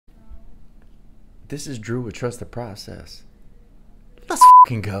This is Drew with Trust the Process. Let's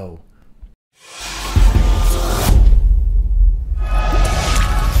fucking go.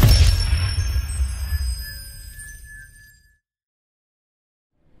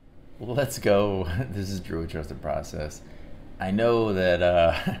 Let's go. This is Drew with Trust the Process. I know that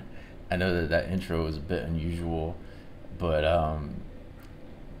that intro was a bit unusual, but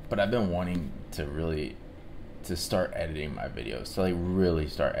I've been wanting to start editing my videos, to really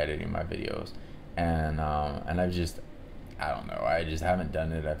start editing my videos, and I don't know, I just haven't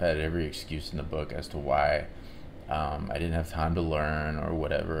done it. I've had every excuse in the book as to why I didn't have time to learn or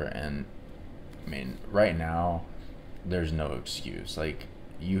whatever, and I mean, right now there's no excuse.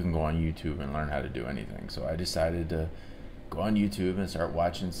 You can go on YouTube and learn how to do anything. So I decided to go on YouTube and start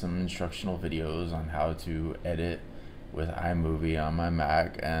watching some instructional videos on how to edit with iMovie on my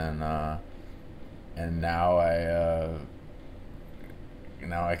Mac, and now I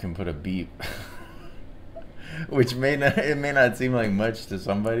can put a beep, which may not seem like much to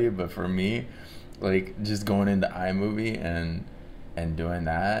somebody, but for me, just going into iMovie and doing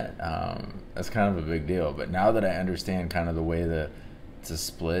that, that's kind of a big deal. But now that I understand kind of the way to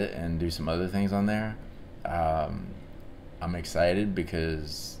split and do some other things on there, I'm excited,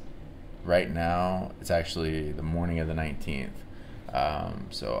 because right now it's actually the morning of the 19th.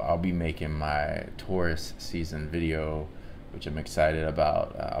 So I'll be making my Taurus season video, which I'm excited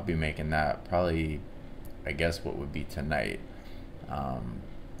about. I'll be making that probably, I guess, what would be tonight.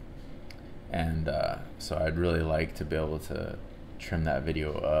 So I'd really like to be able to trim that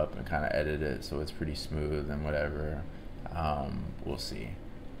video up and kind of edit it so it's pretty smooth and whatever. We'll see,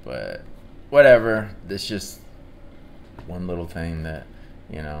 but whatever. This just one little thing that,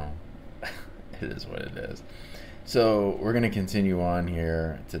 it is what it is. So we're gonna continue on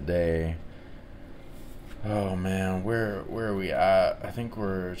here today. Oh man, where are we at? I think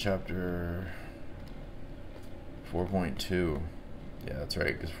we're chapter 4.2. Yeah, that's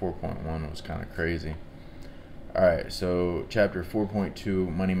right, because 4.1 was kind of crazy. Alright, so chapter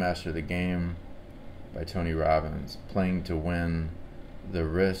 4.2, Money Master the Game by Tony Robbins. Playing to win, the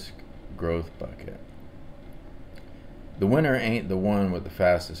risk growth bucket. The winner ain't the one with the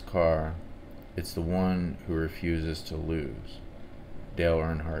fastest car, it's the one who refuses to lose. Dale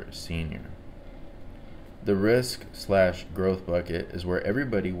Earnhardt Sr. The risk/growth bucket is where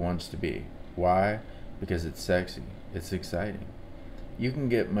everybody wants to be. Why? Because it's sexy. It's exciting. You can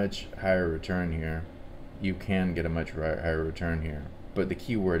get much higher return here. You can get a much higher return here. But the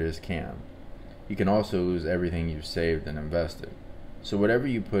key word is can. You can also lose everything you've saved and invested. So whatever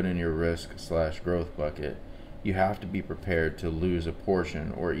you put in your risk/growth bucket, you have to be prepared to lose a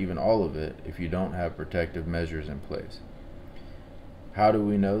portion or even all of it if you don't have protective measures in place. How do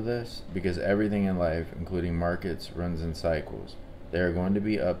we know this? Because everything in life, including markets, runs in cycles. There are going to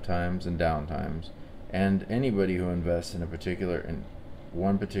be up times and down times, and anybody who invests in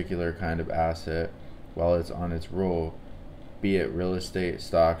one particular kind of asset while it's on its roll, be it real estate,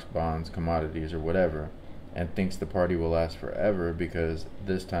 stocks, bonds, commodities, or whatever, and thinks the party will last forever because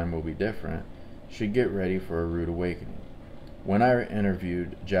this time will be different, should get ready for a rude awakening. When I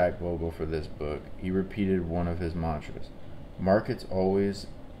interviewed Jack Bogle for this book, he repeated one of his mantras: markets always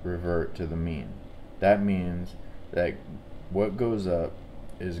revert to the mean. That means that what goes up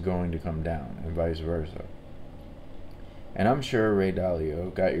is going to come down, and vice versa. And I'm sure Ray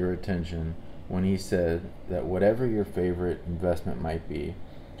Dalio got your attention when he said that whatever your favorite investment might be,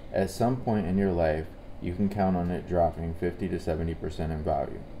 at some point in your life, you can count on it dropping 50 to 70% in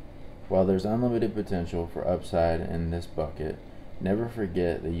value. While there's unlimited potential for upside in this bucket, never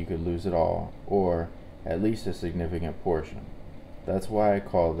forget that you could lose it all, or at least a significant portion. That's why I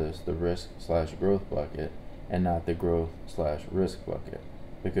call this the risk/growth bucket and not the growth/risk bucket,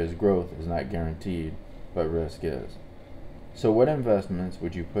 because growth is not guaranteed, but risk is. So what investments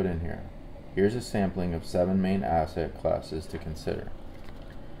would you put in here? Here's a sampling of 7 main asset classes to consider.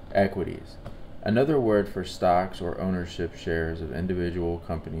 Equities. Another word for stocks or ownership shares of individual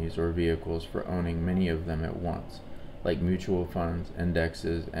companies or vehicles for owning many of them at once, like mutual funds,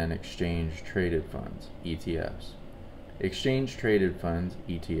 indexes, and exchange-traded funds, ETFs. Exchange-traded funds,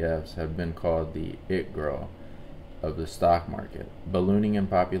 ETFs, have been called the it girl of the stock market, ballooning in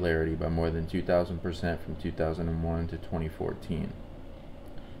popularity by more than 2,000% from 2001 to 2014,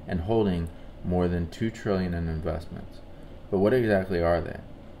 and holding more than $2 trillion in investments. But what exactly are they?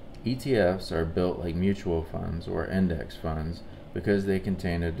 ETFs are built like mutual funds or index funds because they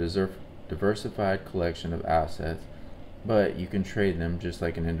contain a diversified collection of assets, but you can trade them just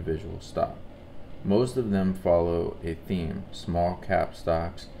like an individual stock. Most of them follow a theme: small cap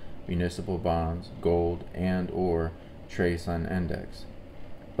stocks, municipal bonds, gold, and or trace on index.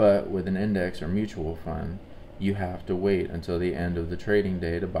 But with an index or mutual fund, you have to wait until the end of the trading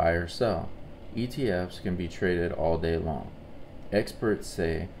day to buy or sell. ETFs can be traded all day long. Experts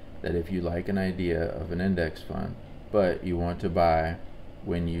say that if you like an idea of an index fund, but you want to buy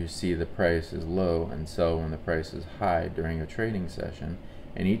when you see the price is low and sell when the price is high during a trading session,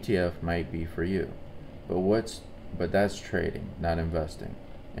 an ETF might be for you. But that's trading, not investing.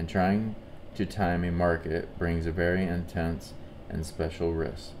 And trying to time a market brings a very intense and special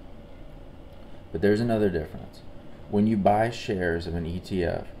risk. But there's another difference. When you buy shares of an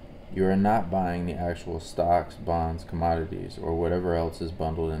ETF, you are not buying the actual stocks, bonds, commodities, or whatever else is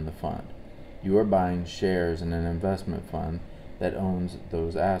bundled in the fund. You are buying shares in an investment fund that owns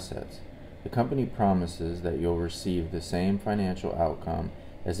those assets. The company promises that you'll receive the same financial outcome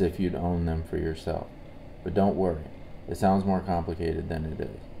as if you'd own them for yourself. But don't worry, it sounds more complicated than it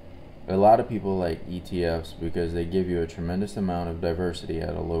is. A lot of people like ETFs because they give you a tremendous amount of diversity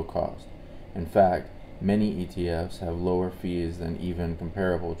at a low cost. In fact, many ETFs have lower fees than even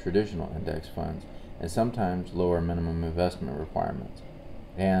comparable traditional index funds, and sometimes lower minimum investment requirements.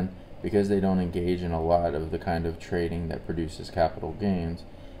 And because they don't engage in a lot of the kind of trading that produces capital gains,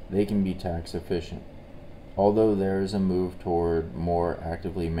 they can be tax efficient. Although there is a move toward more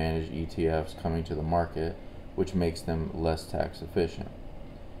actively managed ETFs coming to the market, which makes them less tax efficient.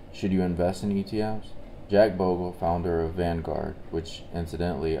 Should you invest in ETFs? Jack Bogle, founder of Vanguard, which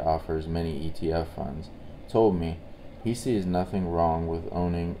incidentally offers many ETF funds, told me he sees nothing wrong with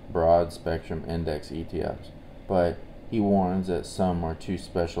owning broad spectrum index ETFs, but he warns that some are too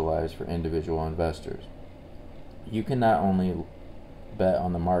specialized for individual investors. You can not only bet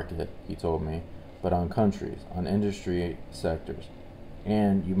on the market, he told me, but on countries, on industry sectors.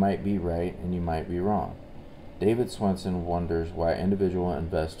 And you might be right and you might be wrong. David Swenson wonders why individual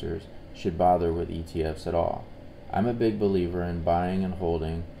investors should bother with ETFs at all. I'm a big believer in buying and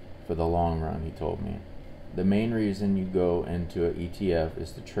holding for the long run, he told me. The main reason you go into an ETF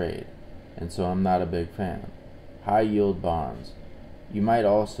is to trade, and so I'm not a big fan. High yield bonds. You might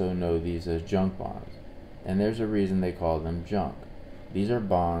also know these as junk bonds, and there's a reason they call them junk. These are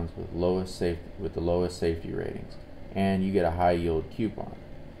bonds with the lowest safety ratings, and you get a high yield coupon,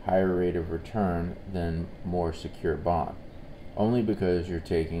 higher rate of return than more secure bond, only because you're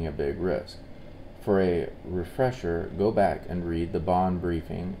taking a big risk. For a refresher, go back and read the bond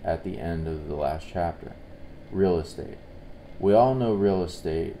briefing at the end of the last chapter. Real estate. We all know real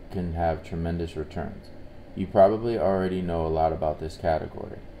estate can have tremendous returns. You probably already know a lot about this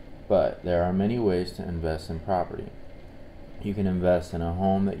category, but there are many ways to invest in property. You can invest in a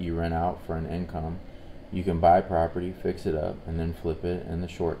home that you rent out for an income. You can buy property, fix it up, and then flip it in the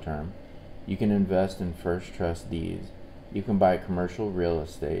short term. You can invest in first trust deeds. You can buy commercial real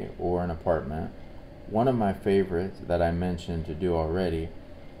estate or an apartment. One of my favorites that I mentioned to do already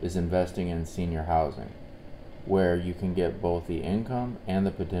is investing in senior housing, where you can get both the income and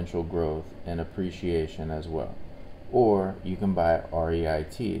the potential growth and appreciation as well. Or you can buy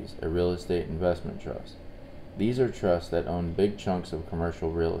REITs, a real estate investment trust. These are trusts that own big chunks of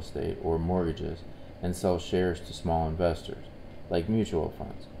commercial real estate or mortgages and sell shares to small investors, like mutual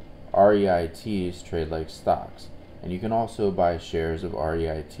funds. REITs trade like stocks, and you can also buy shares of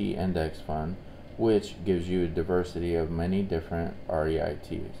REIT index fund, which gives you a diversity of many different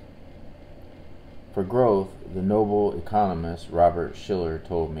REITs. For growth, the Nobel economist Robert Shiller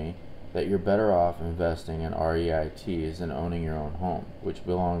told me that you're better off investing in REITs than owning your own home, which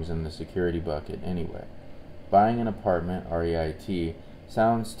belongs in the security bucket anyway. Buying an apartment REIT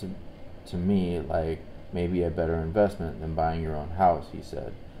sounds to me like maybe a better investment than buying your own house, he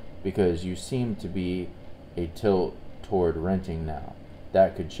said, because you seem to be a tilt toward renting now.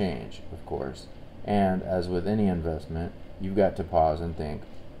 That could change, of course, and as with any investment, you've got to pause and think,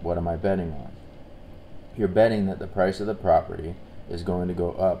 what am I betting on? You're betting that the price of the property is going to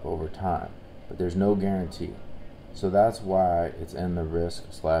go up over time, but there's no guarantee. So that's why it's in the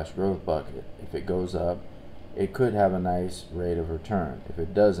risk/growth bucket. If it goes up, it could have a nice rate of return. If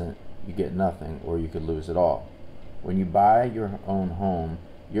it doesn't, you get nothing, or you could lose it all. When you buy your own home,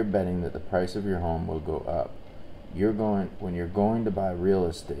 you're betting that the price of your home will go up. When you're going to buy real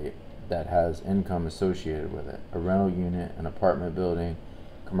estate that has income associated with it, a rental unit, an apartment building,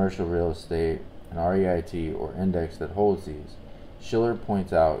 commercial real estate, an REIT, or index that holds these, Shiller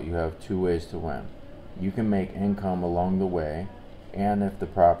points out you have two ways to win. You can make income along the way, and if the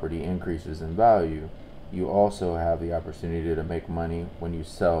property increases in value, you also have the opportunity to make money when you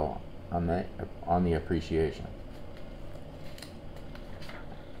sell on the appreciation.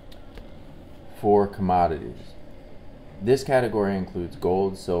 For commodities. This category includes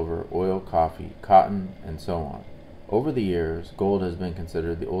gold, silver, oil, coffee, cotton, and so on. Over the years, gold has been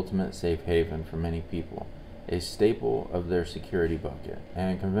considered the ultimate safe haven for many people, a staple of their security bucket,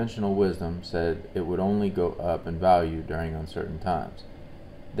 and conventional wisdom said it would only go up in value during uncertain times.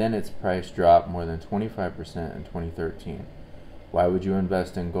 Then its price dropped more than 25% in 2013. Why would you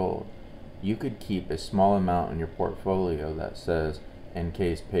invest in gold? You could keep a small amount in your portfolio that says, in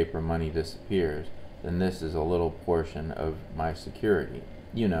case paper money disappears, then this is a little portion of my security.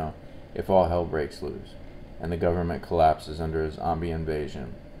 You know, if all hell breaks loose and the government collapses under a zombie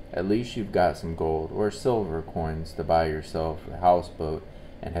invasion, at least you've got some gold or silver coins to buy yourself a houseboat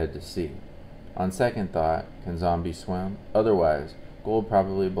and head to sea. On second thought, can zombies swim? Otherwise, gold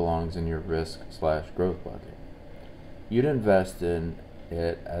probably belongs in your risk/growth bucket. You'd invest in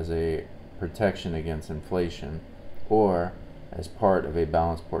it as a protection against inflation or as part of a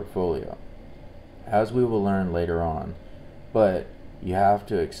balanced portfolio, as we will learn later on, but you have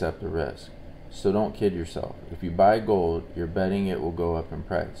to accept the risk. So don't kid yourself. If you buy gold, you're betting it will go up in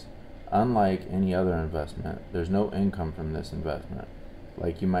price. Unlike any other investment, there's no income from this investment,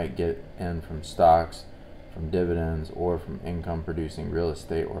 like you might get in from stocks, from dividends, or from income-producing real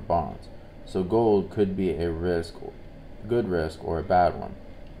estate or bonds. So gold could be a good risk or a bad one,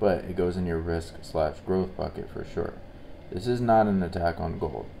 but it goes in your risk/growth bucket for sure. This is not an attack on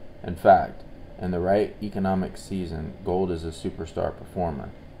gold. In fact, in the right economic season, gold is a superstar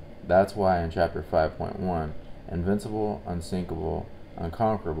performer. That's why in chapter 5.1, Invincible, Unsinkable,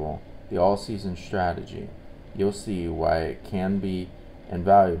 Unconquerable, the all-season strategy, you'll see why it can be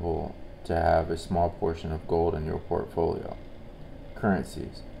invaluable to have a small portion of gold in your portfolio.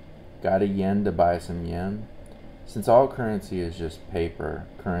 Currencies. Got a yen to buy some yen? Since all currency is just paper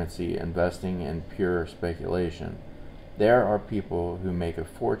currency investing in pure speculation, there are people who make a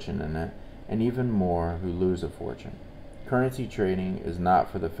fortune in it and even more who lose a fortune. Currency trading is not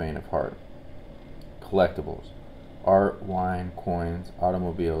for the faint of heart. Collectibles. Art, wine, coins,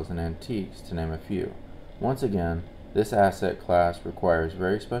 automobiles, and antiques, to name a few. Once again, this asset class requires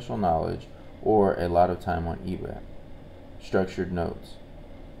very special knowledge or a lot of time on eBay. Structured notes.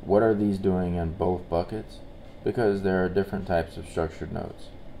 What are these doing in both buckets? Because there are different types of structured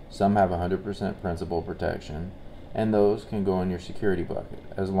notes. Some have 100% principal protection, and those can go in your security bucket,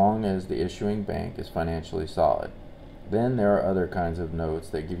 as long as the issuing bank is financially solid. Then there are other kinds of notes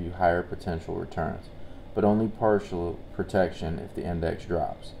that give you higher potential returns, but only partial protection if the index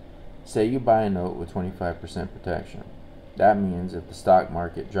drops. Say you buy a note with 25% protection. That means if the stock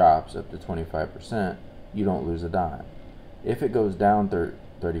market drops up to 25%, you don't lose a dime. If it goes down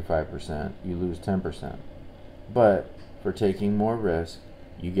 35%, you lose 10%. But for taking more risk,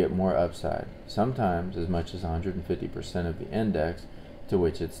 you get more upside, sometimes as much as 150% of the index to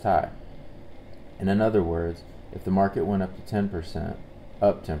which it's tied. And in other words, if the market went up to 10%,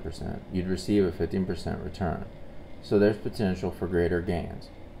 you'd receive a 15% return. So there's potential for greater gains,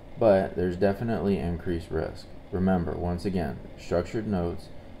 but there's definitely increased risk. Remember, once again, structured notes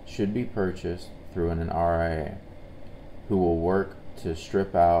should be purchased through an RIA, who will work to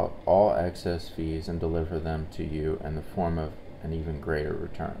strip out all excess fees and deliver them to you in the form of an even greater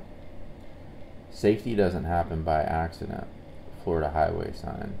return. Safety doesn't happen by accident. Florida highway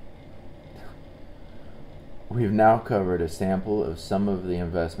sign. We've now covered a sample of some of the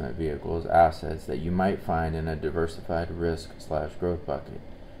investment vehicles assets that you might find in a diversified risk/growth bucket.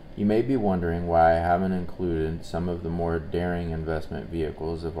 You may be wondering why I haven't included some of the more daring investment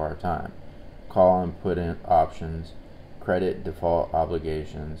vehicles of our time: call and put in options, credit default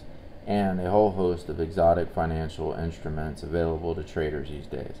obligations, and a whole host of exotic financial instruments available to traders these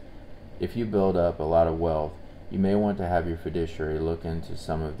days. If you build up a lot of wealth, you may want to have your fiduciary look into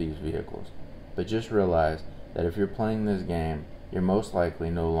some of these vehicles. But just realize that if you're playing this game, you're most likely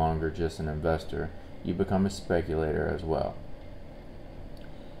no longer just an investor, you become a speculator as well.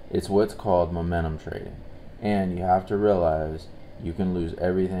 It's what's called momentum trading, and you have to realize you can lose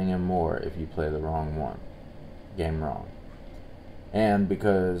everything and more if you play the wrong game wrong. And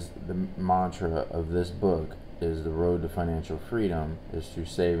because the mantra of this book is the road to financial freedom is through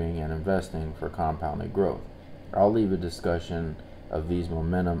saving and investing for compounded growth, I'll leave a discussion of these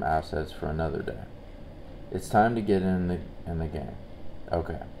momentum assets for another day. It's time to get in the game.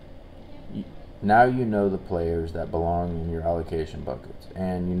 Okay. Now you know the players that belong in your allocation buckets,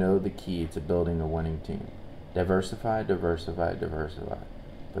 and you know the key to building a winning team. Diversify, diversify, diversify.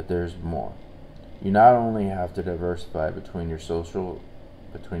 But there's more. You not only have to diversify between your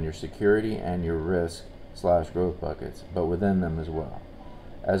security and your risk/growth buckets, but within them as well.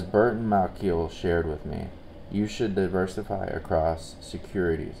 As Burton Malkiel shared with me, you should diversify across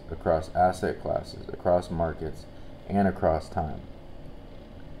securities, across asset classes, across markets, and across time.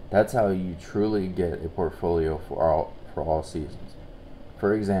 That's how you truly get a portfolio for all seasons.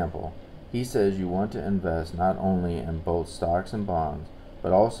 For example, he says you want to invest not only in both stocks and bonds,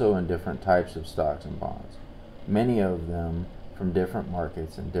 but also in different types of stocks and bonds, many of them from different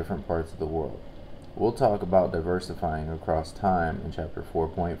markets in different parts of the world. We'll talk about diversifying across time in chapter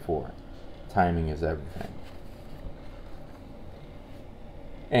 4.4. Timing is everything.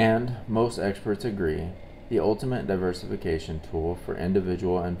 And most experts agree, the ultimate diversification tool for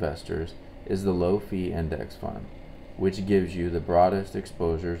individual investors is the low-fee index fund, which gives you the broadest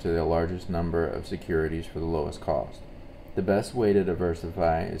exposure to the largest number of securities for the lowest cost. The best way to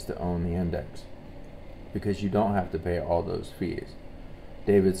diversify is to own the index, because you don't have to pay all those fees.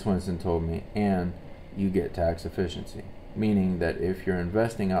 David Swinson told me, and you get tax efficiency, meaning that if you're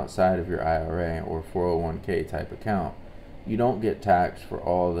investing outside of your IRA or 401k type account, you don't get taxed for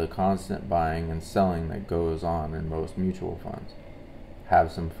all the constant buying and selling that goes on in most mutual funds.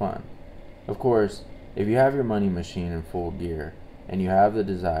 Have some fun. Of course, if you have your money machine in full gear and you have the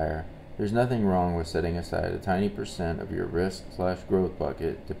desire, there's nothing wrong with setting aside a tiny percent of your risk/growth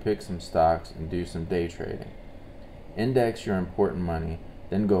bucket to pick some stocks and do some day trading. Index your important money,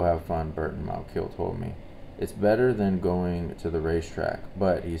 then go have fun, Burton Malkiel told me. It's better than going to the racetrack,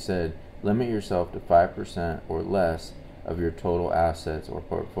 but, he said, limit yourself to 5% or less of your total assets or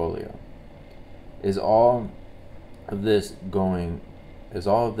portfolio. Is all of this giving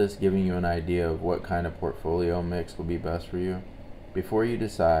you an idea of what kind of portfolio mix will be best for you? Before you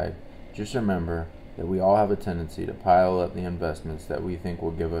decide, just remember that we all have a tendency to pile up the investments that we think will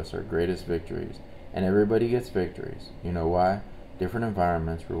give us our greatest victories, and everybody gets victories. You know why? Different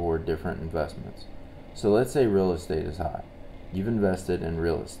environments reward different investments. So let's say real estate is hot. You've invested in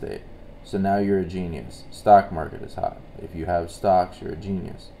real estate. So now you're a genius. Stock market is hot. If you have stocks, you're a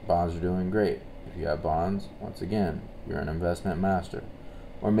genius. Bonds are doing great. If you have bonds, once again, you're an investment master.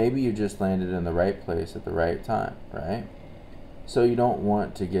 Or maybe you just landed in the right place at the right time, right? So you don't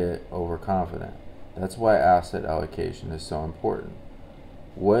want to get overconfident. That's why asset allocation is so important.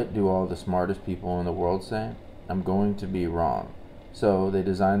 What do all the smartest people in the world say? I'm going to be wrong. So they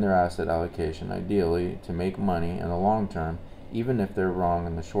design their asset allocation ideally to make money in the long term, even if they're wrong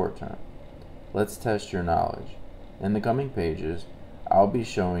in the short term. Let's test your knowledge. In the coming pages, I'll be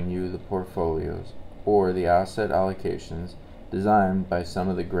showing you the portfolios or the asset allocations designed by some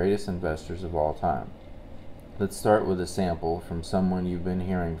of the greatest investors of all time. Let's start with a sample from someone you've been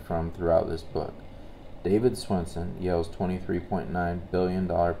hearing from throughout this book. David Swinson, Yale's $23.9 billion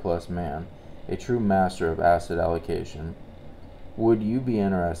plus man, a true master of asset allocation. Would you be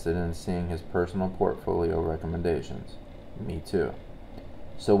interested in seeing his personal portfolio recommendations? Me too.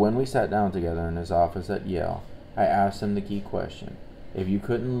 So when we sat down together in his office at Yale, I asked him the key question. If you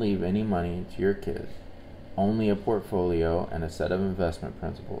couldn't leave any money to your kids, only a portfolio and a set of investment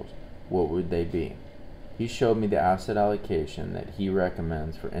principles, what would they be? He showed me the asset allocation that he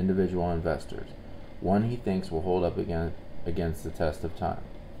recommends for individual investors, one he thinks will hold up against the test of time.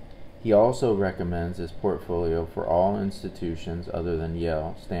 He also recommends his portfolio for all institutions other than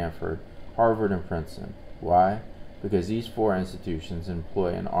Yale, Stanford, Harvard, and Princeton. Why? Because these four institutions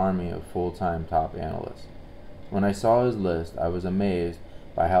employ an army of full-time top analysts. When I saw his list, I was amazed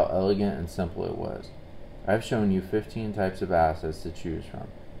by how elegant and simple it was. I've shown you 15 types of assets to choose from.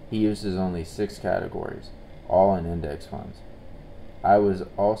 He uses only 6 categories, all in index funds. I was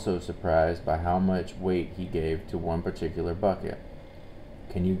also surprised by how much weight he gave to one particular bucket.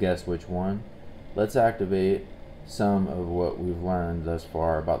 Can you guess which one? Let's activate some of what we've learned thus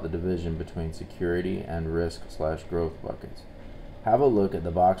far about the division between security and risk/growth buckets. Have a look at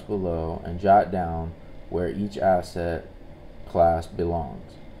the box below and jot down where each asset class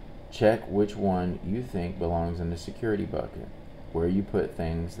belongs. Check which one you think belongs in the security bucket, where you put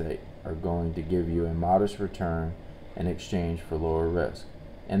things that are going to give you a modest return in exchange for lower risk.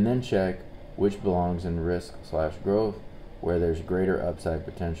 And then check which belongs in risk/growth, where there's greater upside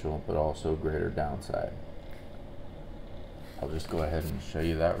potential but also greater downside. I'll just go ahead and show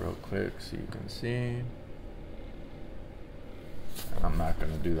you that real quick so you can see. I'm not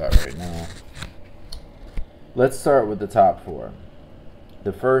going to do that right now. Let's start with the top 4.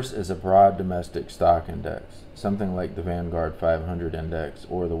 The first is a broad domestic stock index, something like the Vanguard 500 index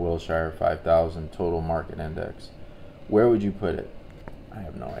or the Wilshire 5000 total market index. Where would you put it? I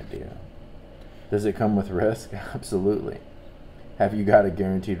have no idea. Does it come with risk? Absolutely. Have you got a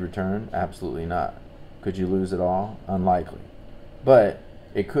guaranteed return? Absolutely not. Could you lose it all? Unlikely. But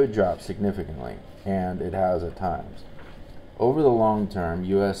it could drop significantly, and it has at times. Over the long term,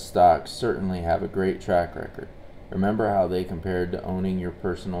 U.S. stocks certainly have a great track record. Remember how they compared to owning your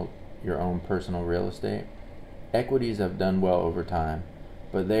own personal real estate? Equities have done well over time,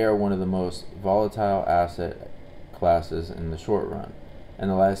 but they are one of the most volatile asset classes in the short run. In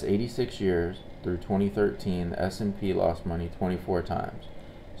the last 86 years, through 2013, the S&P lost money 24 times.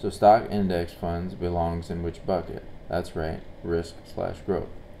 So stock index funds belongs in which bucket? That's right, risk/growth.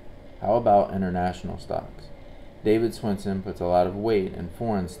 How about international stocks? David Swinson puts a lot of weight in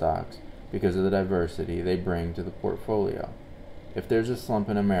foreign stocks because of the diversity they bring to the portfolio. If there's a slump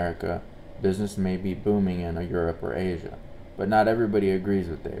in America, business may be booming in Europe or Asia, but not everybody agrees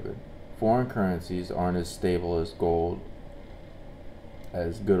with David. Foreign currencies aren't as stable as gold,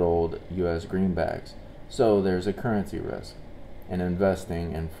 as good old U.S. greenbacks, so there's a currency risk in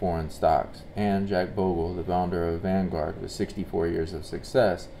investing in foreign stocks. And Jack Bogle, the founder of Vanguard with 64 years of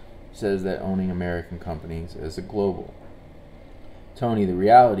success, says that owning American companies is a global. Tony, the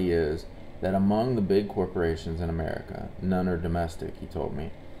reality is that among the big corporations in America, none are domestic, he told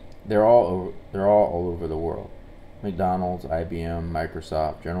me. They're all over the world. McDonald's, IBM,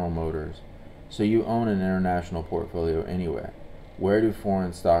 Microsoft, General Motors. So you own an international portfolio anyway. Where do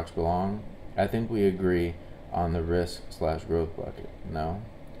foreign stocks belong? I think we agree on the risk/growth bucket. No?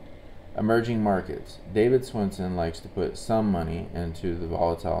 Emerging markets. David Swinson likes to put some money into the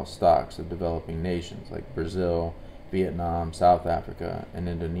volatile stocks of developing nations like Brazil, Vietnam, South Africa, and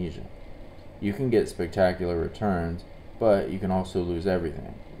Indonesia. You can get spectacular returns, but you can also lose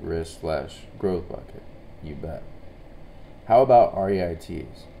everything. Risk/growth bucket. You bet. How about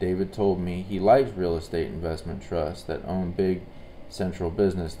REITs? David told me he likes real estate investment trusts that own big central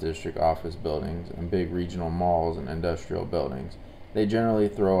business district office buildings and big regional malls and industrial buildings. They generally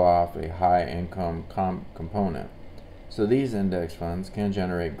throw off a high income component. So these index funds can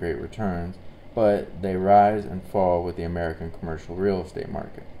generate great returns, but they rise and fall with the American commercial real estate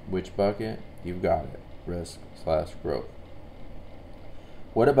market. Which bucket? You've got it. Risk/growth.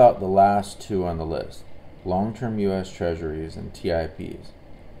 What about the last two on the list? Long-term U.S. Treasuries and TIPs.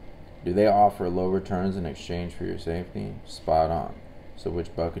 Do they offer low returns in exchange for your safety? Spot on. So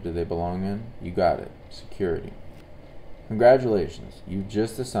which bucket do they belong in? You got it. Security. Congratulations. You've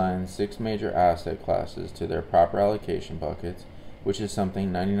just assigned 6 major asset classes to their proper allocation buckets, which is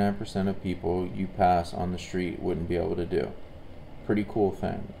something 99% of people you pass on the street wouldn't be able to do. Pretty cool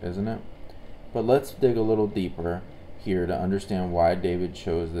thing, isn't it? But let's dig a little deeper here to understand why David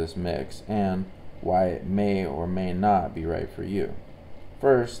chose this mix and why it may or may not be right for you.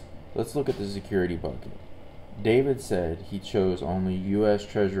 First, let's look at the security bucket. David said he chose only U.S.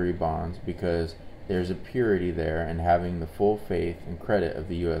 Treasury bonds because there's a purity there in having the full faith and credit of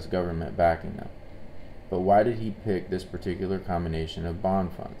the U.S. government backing them. But why did he pick this particular combination of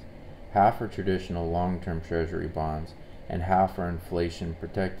bond funds? Half are traditional long-term Treasury bonds and half are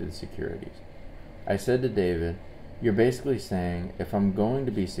inflation-protected securities. I said to David, you're basically saying, if I'm going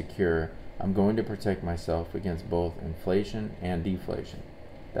to be secure, I'm going to protect myself against both inflation and deflation.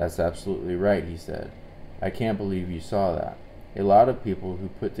 That's absolutely right, he said. I can't believe you saw that. A lot of people who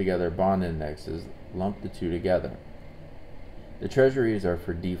put together bond indexes lump the two together. The treasuries are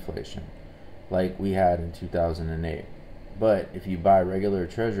for deflation, like we had in 2008. But if you buy regular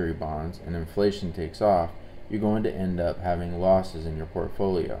treasury bonds and inflation takes off, you're going to end up having losses in your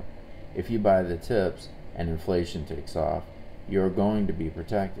portfolio. If you buy the tips and inflation takes off, you're going to be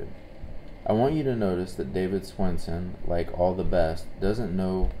protected. I want you to notice that David Swinson, like all the best, doesn't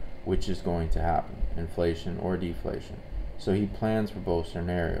know which is going to happen, inflation or deflation. So he plans for both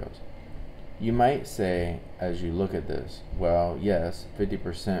scenarios. You might say, as you look at this, well, yes,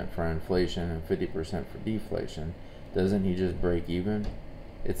 50% for inflation and 50% for deflation. Doesn't he just break even?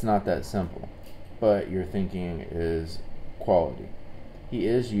 It's not that simple. But your thinking is quality. He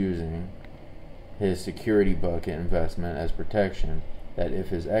is using his security bucket investment as protection, that if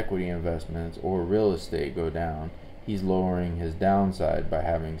his equity investments or real estate go down, he's lowering his downside by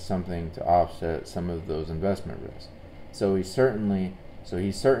having something to offset some of those investment risks. So he's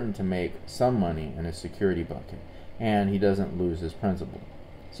certain to make some money in his security bucket, and he doesn't lose his principal.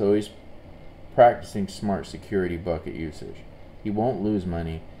 So he's practicing smart security bucket usage. He won't lose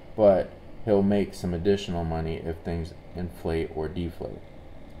money, but he'll make some additional money if things inflate or deflate.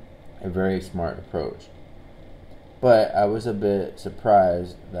 A very smart approach. But I was a bit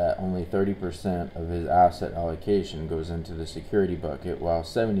surprised that only 30% of his asset allocation goes into the security bucket, while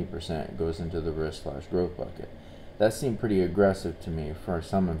 70% goes into the risk/growth bucket. That seemed pretty aggressive to me for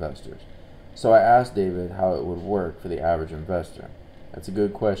some investors. So I asked David how it would work for the average investor. That's a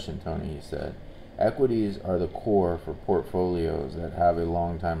good question, Tony, he said. Equities are the core for portfolios that have a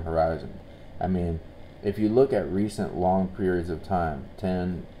long time horizon. I mean, if you look at recent long periods of time,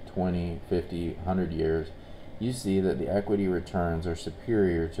 10, 20, 50, 100 years, you see that the equity returns are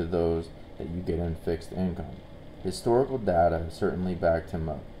superior to those that you get in fixed income. Historical data certainly backed him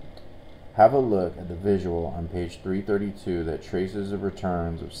up. Have a look at the visual on page 332 that traces the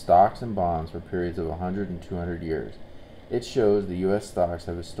returns of stocks and bonds for periods of 100 and 200 years. It shows the U.S. stocks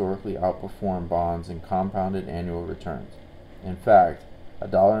have historically outperformed bonds in compounded annual returns. In fact, a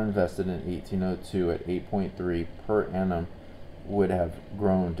dollar invested in 1802 at 8.3 per annum would have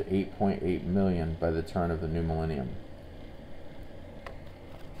grown to 8.8 million by the turn of the new millennium.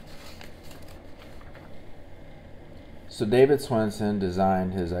 So David Swensen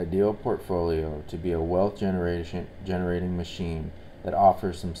designed his ideal portfolio to be a wealth generating machine that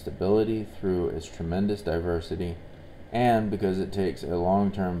offers some stability through its tremendous diversity, and because it takes a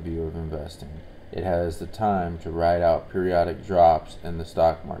long-term view of investing, it has the time to ride out periodic drops in the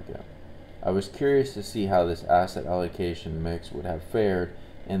stock market. I was curious to see how this asset allocation mix would have fared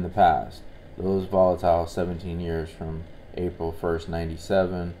in the past, those volatile 17 years from April 1st,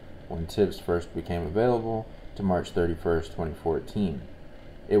 97, when tips first became available, to March 31st, 2014.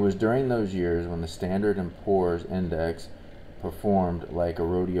 It was during those years when the Standard & Poor's index performed like a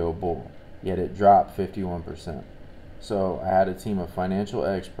rodeo bull, yet it dropped 51%. So I had a team of financial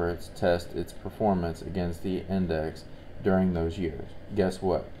experts test its performance against the index during those years. Guess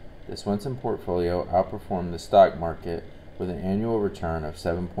what? The Swensen portfolio outperformed the stock market with an annual return of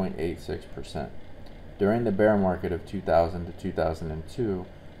 7.86%. During the bear market of 2000 to 2002,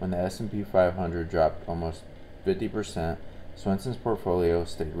 when the S&P 500 dropped almost 50%, Swensen's portfolio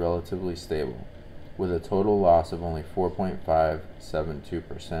stayed relatively stable, with a total loss of only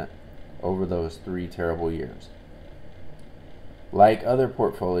 4.572% over those 3 terrible years. Like other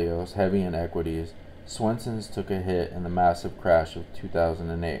portfolios heavy in equities, Swensen's took a hit in the massive crash of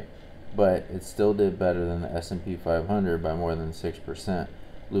 2008, but it still did better than the S&P 500 by more than 6%,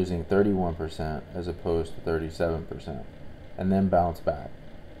 losing 31% as opposed to 37%, and then bounced back.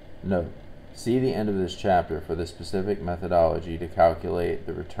 Note: see the end of this chapter for the specific methodology to calculate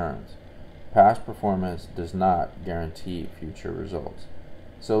the returns. Past performance does not guarantee future results.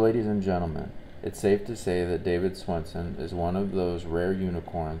 So, ladies and gentlemen, it's safe to say that David Swensen is one of those rare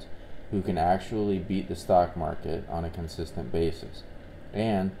unicorns who can actually beat the stock market on a consistent basis.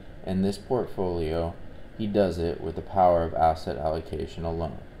 And in this portfolio, he does it with the power of asset allocation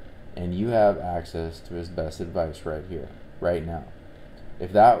alone. And you have access to his best advice right here, right now.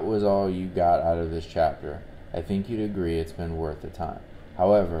 If that was all you got out of this chapter, I think you'd agree it's been worth the time.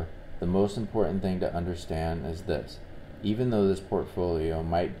 However, the most important thing to understand is this: even though this portfolio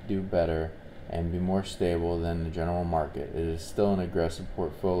might do better and be more stable than the general market, it is still an aggressive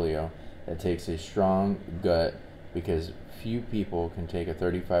portfolio that takes a strong gut, because few people can take a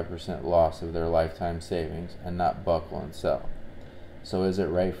 35% loss of their lifetime savings and not buckle and sell. So is it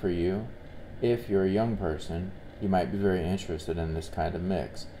right for you? If you're a young person, you might be very interested in this kind of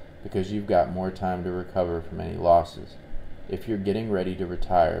mix, because you've got more time to recover from any losses. If you're getting ready to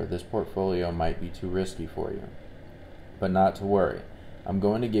retire, this portfolio might be too risky for you. But not to worry. I'm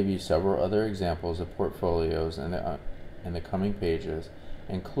going to give you several other examples of portfolios in the coming pages,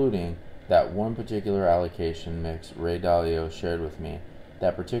 including that one particular allocation mix Ray Dalio shared with me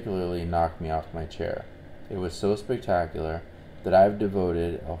that particularly knocked me off my chair. It was so spectacular that I've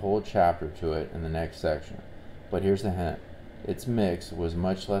devoted a whole chapter to it in the next section. But here's the hint: its mix was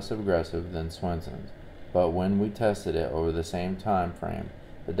much less aggressive than Swensen's, but when we tested it over the same time frame,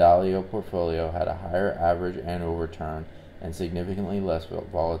 the Dalio portfolio had a higher average annual return and significantly less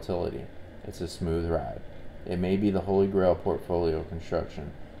volatility. It's a smooth ride. It may be the holy grail portfolio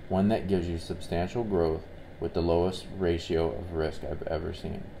construction, one that gives you substantial growth with the lowest ratio of risk I've ever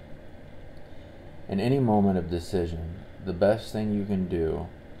seen. In any moment of decision, the best thing you can do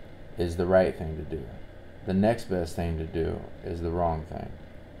is the right thing to do. The next best thing to do is the wrong thing.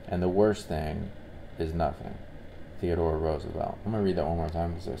 And the worst thing is nothing. Theodore Roosevelt. I'm going to read that one more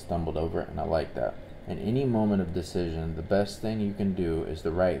time because I stumbled over it and I like that. In any moment of decision, the best thing you can do is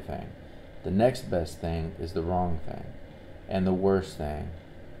the right thing. The next best thing is the wrong thing. And the worst thing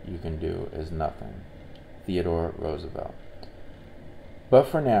you can do is nothing. Theodore Roosevelt. But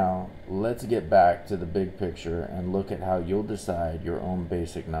for now, let's get back to the big picture and look at how you'll decide your own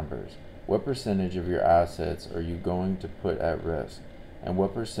basic numbers. What percentage of your assets are you going to put at risk? And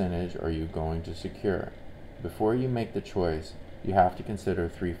what percentage are you going to secure? Before you make the choice, you have to consider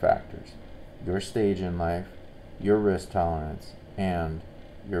 3 factors: your stage in life, your risk tolerance, and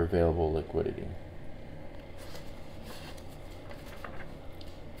your available liquidity.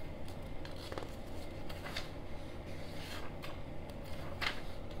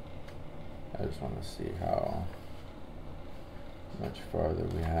 I just want to see how much farther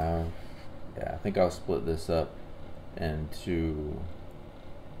we have. Yeah, I think I'll split this up into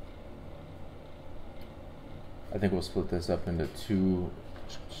I think we'll split this up into two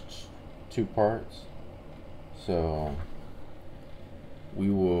parts. So we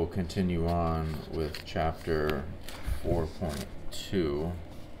will continue on with chapter 4.2.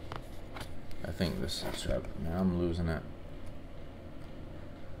 I think this is chapter, man, I'm losing it.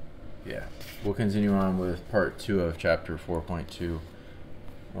 Yeah, we'll continue on with part 2 of chapter 4.2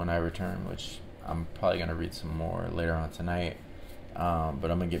 when I return, which I'm probably going to read some more later on tonight. But I'm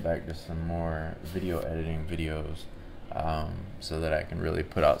going to get back to some more video editing videos so that I can really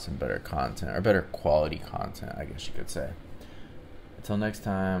put out some better content, or better quality content, I guess you could say. Until next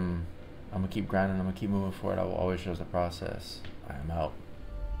time, I'm going to keep grinding, I'm going to keep moving forward. I will always trust the process. I am out.